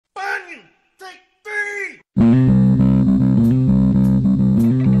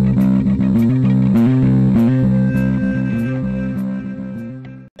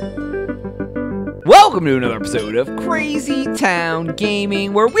Welcome to another episode of Crazy Town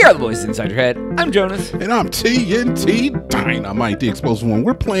Gaming, where we are the voices inside your head. I'm Jonas. And I'm TNT Dinomight, the explosive one.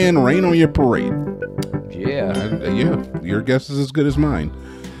 We're playing Rain on Your Parade. Yeah. Yeah, your guess is as good as mine.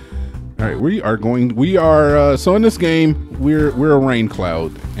 All right, so in this game, we're a rain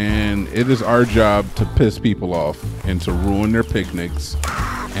cloud, and it is our job to piss people off and to ruin their picnics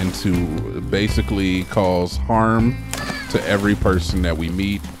and to basically cause harm to every person that we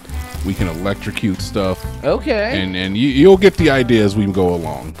meet. We can electrocute stuff. Okay. And you'll get the idea as we go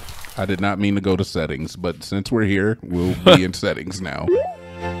along. I did not mean to go to settings, but since we're here, we'll be in settings now.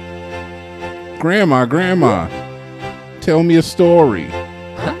 Grandma, tell me a story.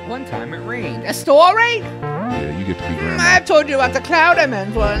 One time it rained. A story? Yeah, you get to be grandma. I've told you about the cloud I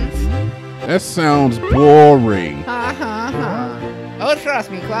meant once. That sounds boring. Oh,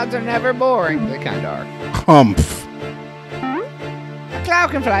 trust me, clouds are never boring. They kind of are. Humph. A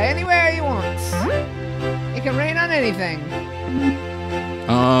cloud can fly anywhere you want. It can rain on anything.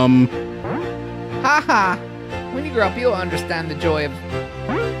 Haha. When you grow up, you'll understand the joy of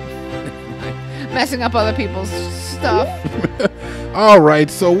messing up other people's stuff. All right,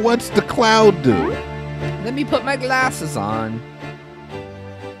 so what's the cloud do? Let me put my glasses on.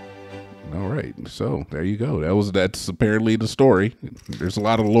 All right, so there you go. That's apparently the story. There's a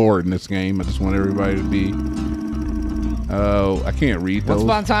lot of lore in this game. I just want everybody to be. I can't read those. Once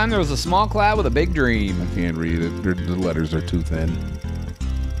upon a time, there was a small cloud with a big dream. I can't read it. The letters are too thin.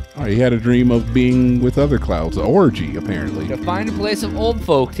 Oh, he had a dream of being with other clouds. An orgy, apparently. To find a place of old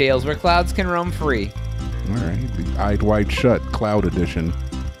folk tales where clouds can roam free. All right, the Eyed Wide Shut Cloud Edition.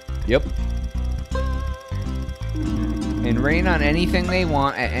 Yep. And rain on anything they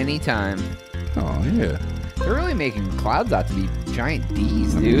want at any time. Oh, yeah. They're really making clouds out to be giant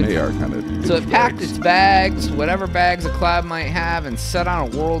D's, dude. I mean, they are kind of. So it packed its bags, whatever bags a cloud might have, and set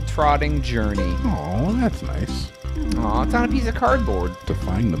on a world-trotting journey. Oh, that's nice. Aw, it's on a piece of cardboard. To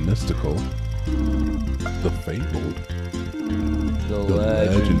find the mystical, the fabled, the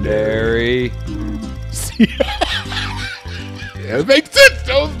legendary. Yeah, it makes sense.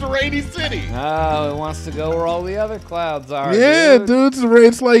 Joe's the rainy city. Oh, it wants to go where all the other clouds are. Yeah, dude,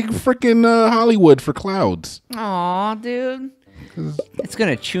 it's like freaking Hollywood for clouds. Aw, dude. It's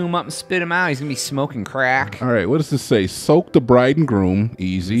gonna chew him up and spit him out. He's gonna be smoking crack. All right, what does this say? Soak the bride and groom.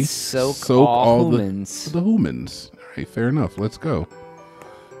 Easy. Soak all humans. The humans. All right, fair enough. Let's go.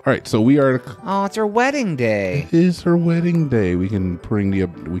 All right, so we are. Oh, it's her wedding day. It is her wedding day. We can bring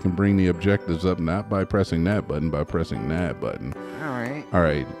the objectives up not by pressing that button, by pressing that button. All right. All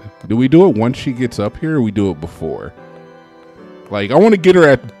right. Do we do it once she gets up here, or we do it before? Like, I want to get her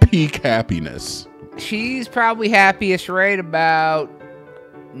at peak happiness. She's probably happiest right about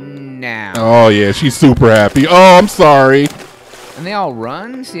now. Oh yeah, she's super happy. Oh, I'm sorry. And they all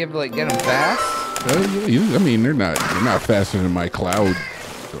run, so you have to like get them fast. I mean, they're not faster than my cloud.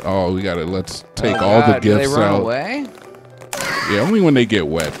 Oh, let's take all the gifts do they run out. Away? Yeah, only when they get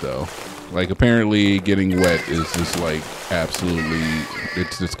wet though. Like apparently getting wet is just like absolutely,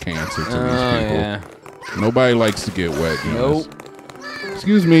 it's just cancer to these people. Yeah. Nobody likes to get wet. Nope.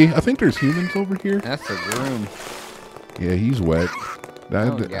 Excuse me, I think there's humans over here. That's the groom. Yeah, he's wet.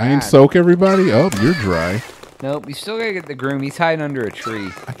 Oh, I ain't soak everybody. Oh, you're dry. Nope, you still gotta get the groom. He's hiding under a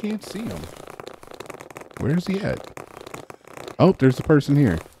tree. I can't see him. Where's he at? Oh, there's the person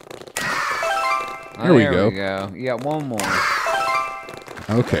here. There we go. You got one more.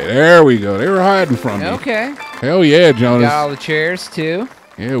 Okay, there we go. They were hiding from me. Okay. Hell yeah, Jonas. Got all the chairs too.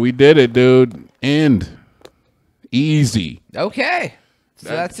 Yeah, we did it, dude. End. Easy. Okay. So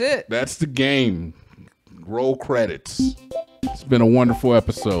that's it. That's the game. Roll credits. It's been a wonderful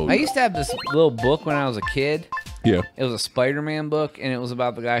episode. I used to have this little book when I was a kid. Yeah. It was a Spider-Man book, and it was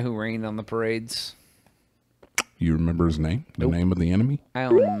about the guy who rained on the parades. You remember his name? The name of the enemy? I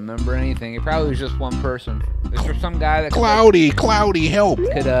don't remember anything. It probably was just one person. Is there some guy that Cloudy, help.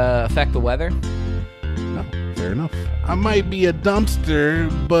 could affect the weather? No, fair enough. I might be a dumpster,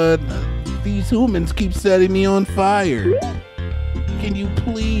 but these humans keep setting me on fire. Can you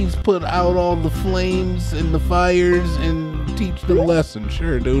please put out all the flames and the fires and teach them a lesson?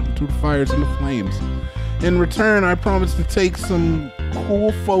 Sure, dude, to the fires and the flames. In return, I promise to take some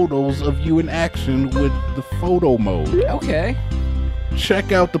cool photos of you in action with the photo mode. Okay.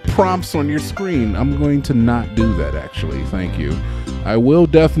 Check out the prompts on your screen. I'm going to not do that, actually. Thank you. I will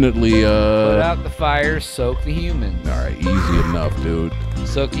definitely, Put out the fires, soak the humans. All right, easy enough, dude.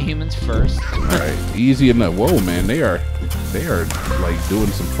 Soak the humans first. All right, easy enough. Whoa, man, they are like doing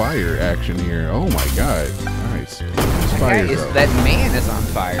some fire action here. Oh my god. All right, fires Okay, out. that man is on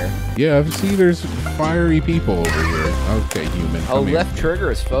fire. Yeah, see, there's fiery people over here. Okay, human. Oh, Come here. left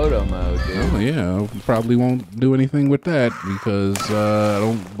trigger is photo mode, dude. Oh yeah, probably won't do anything with that because I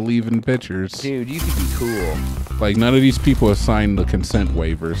don't believe in pictures. Dude, you could be cool. Like none of these people have signed the consent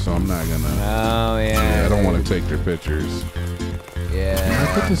waiver, so I'm not gonna. Oh, yeah. I don't want to take their pictures. Can I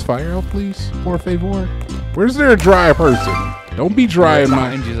Yeah. put this fire out, please? Por favor. Where's there a dry person? Don't be dry in my.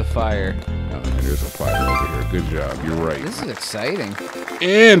 Behind you's a fire. Oh, there's a fire over here. Good job. You're right. This is exciting.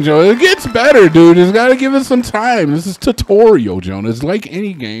 And Joe, it gets better, dude. It's got to give it some time. This is tutorial, Jonah. It's like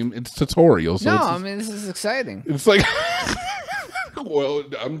any game. It's tutorial. So No, it's, I mean, this is exciting. it's like. Well,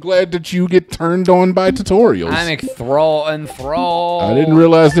 I'm glad that you get turned on by tutorials. I'm enthralled. I didn't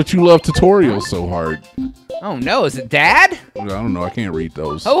realize that you love tutorials so hard. Oh, no. Is it Dad? I don't know. I can't read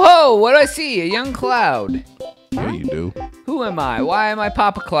those. Ho, ho. What do I see? A young cloud. Yeah, you do. Who am I? Why am I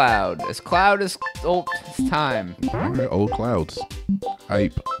Papa Cloud? As cloud as old as time. All right, old clouds.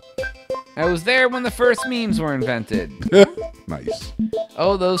 Hype. I was there when the first memes were invented. Nice.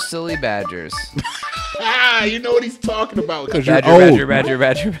 Oh, those silly badgers. You know what he's talking about because you're Badger, old. badger, badger,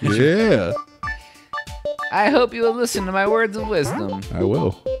 badger, badger. Yeah, I hope you will listen to my words of wisdom. I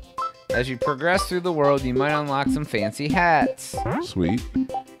will. As you progress through the world, you might unlock some fancy hats. Sweet.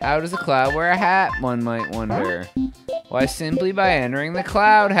 How does a cloud wear a hat, one might wonder? Why, simply by entering the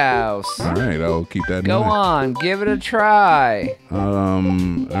cloud house. All right, I'll keep that in Go mind. on, give it a try. All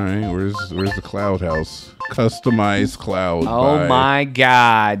right, where's the cloud house? Customized cloud. Oh by- my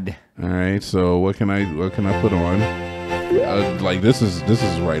God. All right, so what can I put on? Like this is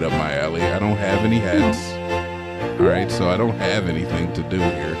right up my alley. I don't have any hats. All right, so I don't have anything to do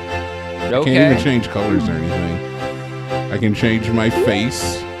here. I can't even Okay. change colors or anything. I can change my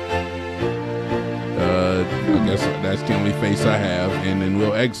face. I guess that's the only face I have, and then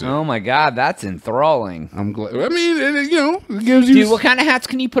we'll exit. Oh my God, that's enthralling. I'm glad. I mean, it gives you. Dude, what kind of hats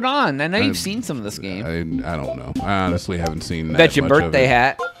can you put on? I know you've seen some of this game. I don't know. I honestly haven't seen that. Bet your much of birthday it.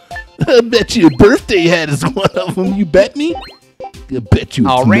 hat. I bet your birthday hat is one of them. You bet me? I bet you.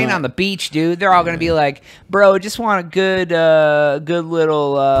 Oh, it's rain not. on the beach, dude. They're all gonna be like, bro, just want a good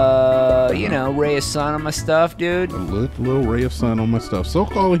little, ray of sun on my stuff, dude. A little ray of sun on my stuff.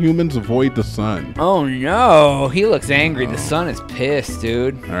 So-called humans avoid the sun. Oh no, he looks angry. The sun is pissed,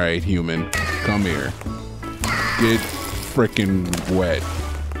 dude. All right, human, come here. Get frickin' wet,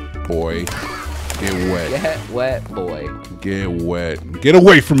 boy. Get wet. Get wet, boy. Get wet. Get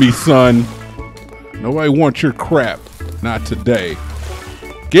away from me, son. Nobody wants your crap. Not today.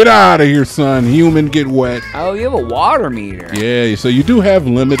 Get out of here, son. Human, get wet. Oh, you have a water meter. Yeah, so you do have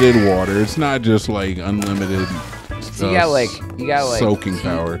limited water. It's not just like unlimited. So you got like soaking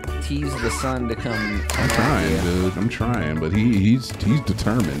power. Tease the sun to come. I'm trying, dude. I'm trying, but he's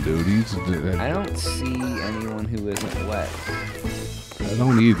determined, dude. I don't see anyone who isn't wet. I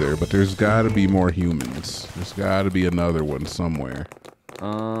don't either, but there's got to be more humans. There's got to be another one somewhere.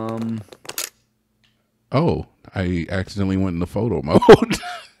 Oh, I accidentally went into photo mode.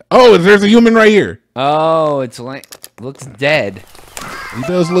 Oh, there's a human right here. Oh, it's like looks dead. He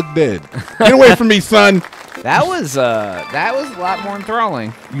does look dead. Get away from me, son. That was a lot more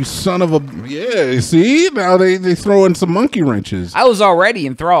enthralling. You son of a... Yeah, see? Now they throw in some monkey wrenches. I was already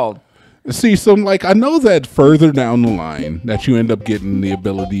enthralled. See, so, like, I know that further down the line that you end up getting the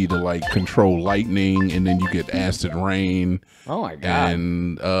ability to, like, control lightning, and then you get acid rain. Oh, my God.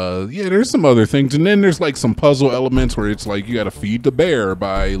 And, yeah, there's some other things. And then there's, like, some puzzle elements where it's, like, you got to feed the bear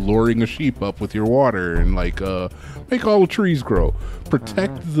by luring a sheep up with your water and, like, make all the trees grow.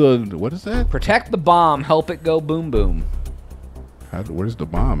 Protect the... What is that? Protect the bomb. Help it go boom boom. Where's the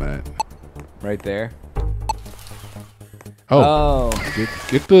bomb at? Right there. Oh,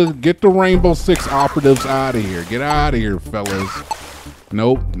 get the Rainbow Six operatives out of here. Get out of here, fellas.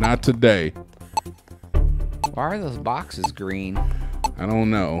 Nope, not today. Why are those boxes green? I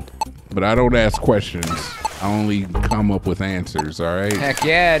don't know, but I don't ask questions. I only come up with answers. All right. Heck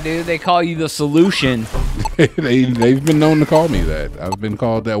yeah, dude. They call you the solution. They've been known to call me that. I've been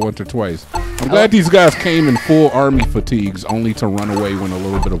called that once or twice. I'm glad these guys came in full army fatigues, only to run away when a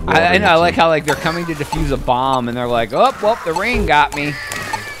little bit of water. I know. I hits like them. how like they're coming to defuse a bomb and they're like, oh, well, the rain got me.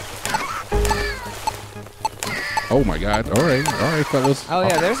 Oh my God! All right, fellas. Oh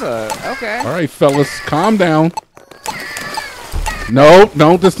yeah, there's a okay. All right, fellas, calm down. No,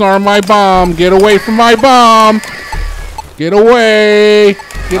 don't disarm my bomb. Get away from my bomb. Get away.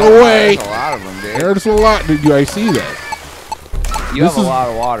 Get away. There's a lot of them, dude. There's a lot. Do you guys see that? You have a lot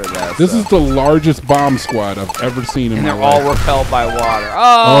of water, though. This is the largest bomb squad I've ever seen in and my they're life. all repelled by water.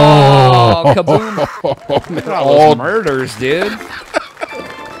 Oh, kaboom! Look at all those murders, dude.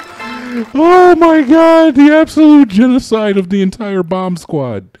 Oh my god, the absolute genocide of the entire bomb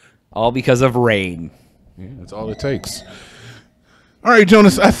squad. All because of rain. Yeah, that's all it takes. All right,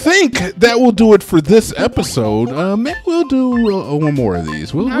 Jonas, I think that will do it for this episode. Maybe we'll do one more of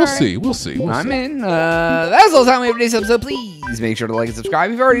these. We'll see. We'll see. I'm in. That's all the time we have for today's episode. Please make sure to like and subscribe.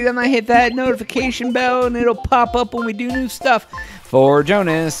 If you've already done that, hit that notification bell, and it'll pop up when we do new stuff. For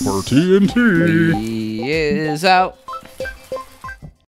Jonas. For TNT. He is out.